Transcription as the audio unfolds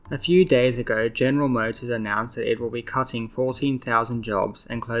A few days ago, General Motors announced that it will be cutting 14,000 jobs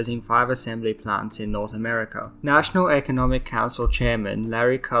and closing 5 assembly plants in North America. National Economic Council Chairman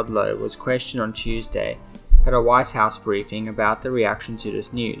Larry Kudlow was questioned on Tuesday at a White House briefing about the reaction to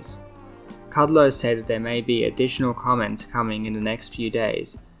this news. Kudlow said that there may be additional comments coming in the next few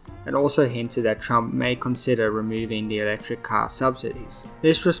days, and also hinted that Trump may consider removing the electric car subsidies.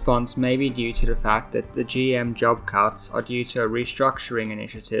 This response may be due to the fact that the GM job cuts are due to a restructuring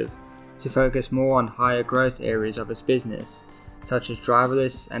initiative to focus more on higher growth areas of its business, such as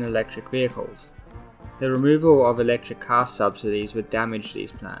driverless and electric vehicles. The removal of electric car subsidies would damage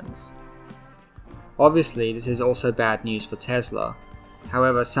these plans. Obviously, this is also bad news for Tesla.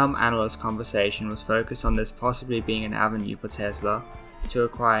 However, some analyst conversation was focused on this possibly being an avenue for Tesla to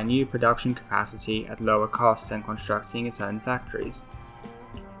acquire new production capacity at lower costs than constructing its own factories.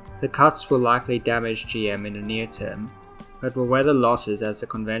 The cuts will likely damage GM in the near term, but will weather losses as the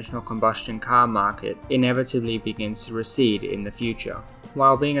conventional combustion car market inevitably begins to recede in the future.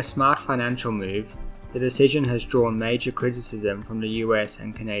 While being a smart financial move, the decision has drawn major criticism from the US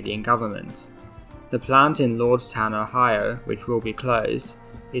and Canadian governments. The plant in Lordstown, Ohio, which will be closed,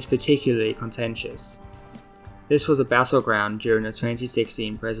 is particularly contentious. This was a battleground during the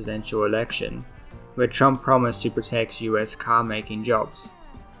 2016 presidential election, where Trump promised to protect US car-making jobs.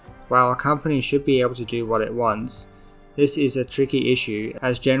 While a company should be able to do what it wants, this is a tricky issue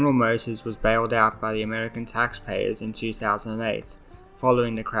as General Motors was bailed out by the American taxpayers in 2008,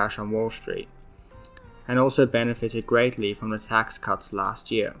 following the crash on Wall Street, and also benefited greatly from the tax cuts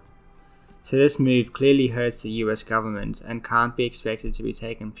last year. So this move clearly hurts the US government and can't be expected to be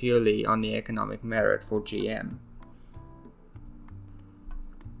taken purely on the economic merit for GM.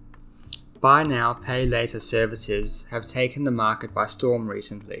 Buy now, pay later services have taken the market by storm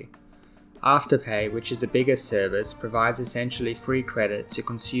recently. Afterpay, which is the biggest service, provides essentially free credit to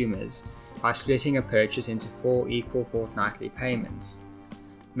consumers by splitting a purchase into 4 equal fortnightly payments.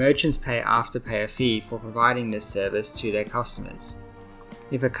 Merchants pay Afterpay a fee for providing this service to their customers.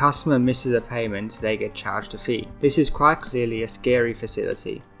 If a customer misses a payment, they get charged a fee. This is quite clearly a scary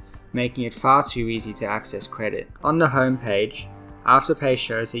facility, making it far too easy to access credit. On the homepage, Afterpay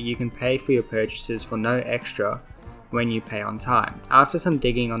shows that you can pay for your purchases for no extra when you pay on time. After some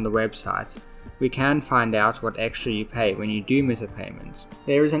digging on the website, we can find out what extra you pay when you do miss a payment.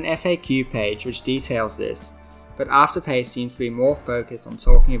 There is an FAQ page which details this, but Afterpay seems to be more focused on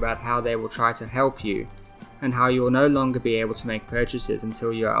talking about how they will try to help you and how you will no longer be able to make purchases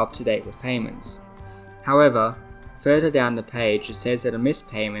until you are up to date with payments. However, further down the page it says that a missed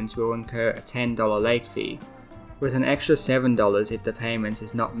payment will incur a $10 late fee, with an extra $7 if the payment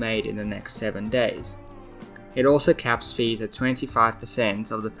is not made in the next 7 days. It also caps fees at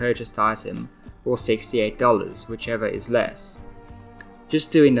 25% of the purchased item or $68, whichever is less.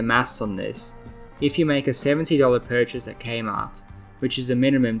 Just doing the maths on this, if you make a $70 purchase at Kmart, which is the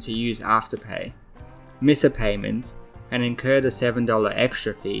minimum to use Afterpay, miss a payment, and incur the $7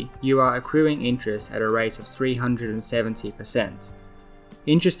 extra fee, you are accruing interest at a rate of 370%.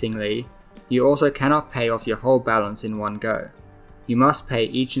 Interestingly, you also cannot pay off your whole balance in one go. You must pay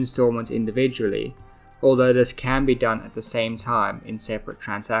each installment individually, although this can be done at the same time in separate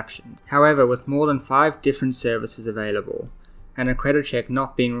transactions. However, with more than 5 different services available, and a credit check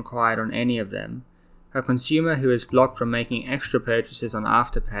not being required on any of them, a consumer who is blocked from making extra purchases on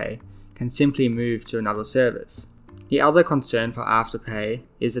Afterpay can simply move to another service. The other concern for Afterpay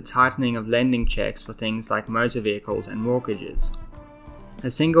is the tightening of lending checks for things like motor vehicles and mortgages.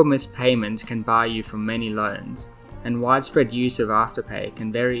 A single missed payment can bar you from many loans, and widespread use of Afterpay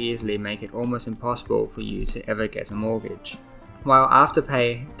can very easily make it almost impossible for you to ever get a mortgage. While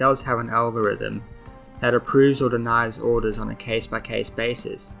Afterpay does have an algorithm that approves or denies orders on a case-by-case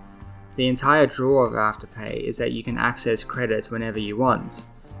basis, the entire draw of Afterpay is that you can access credit whenever you want,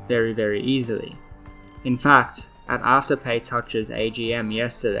 very, very easily. In fact, at Afterpay Touch's AGM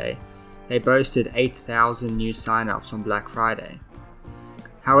yesterday, they boasted 8,000 new sign-ups on Black Friday.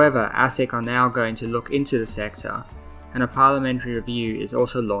 However, ASIC are now going to look into the sector, and a parliamentary review is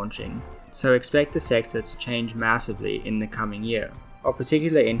also launching, so expect the sector to change massively in the coming year. Of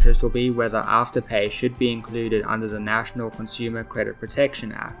particular interest will be whether Afterpay should be included under the National Consumer Credit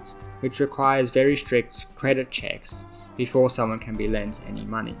Protection Act, which requires very strict credit checks before someone can be lent any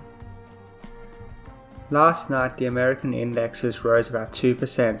money. Last night, the American indexes rose about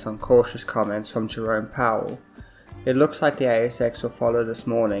 2% on cautious comments from Jerome Powell. It looks like the ASX will follow this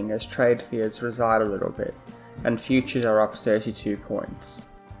morning as trade fears reside a little bit, and futures are up 32 points.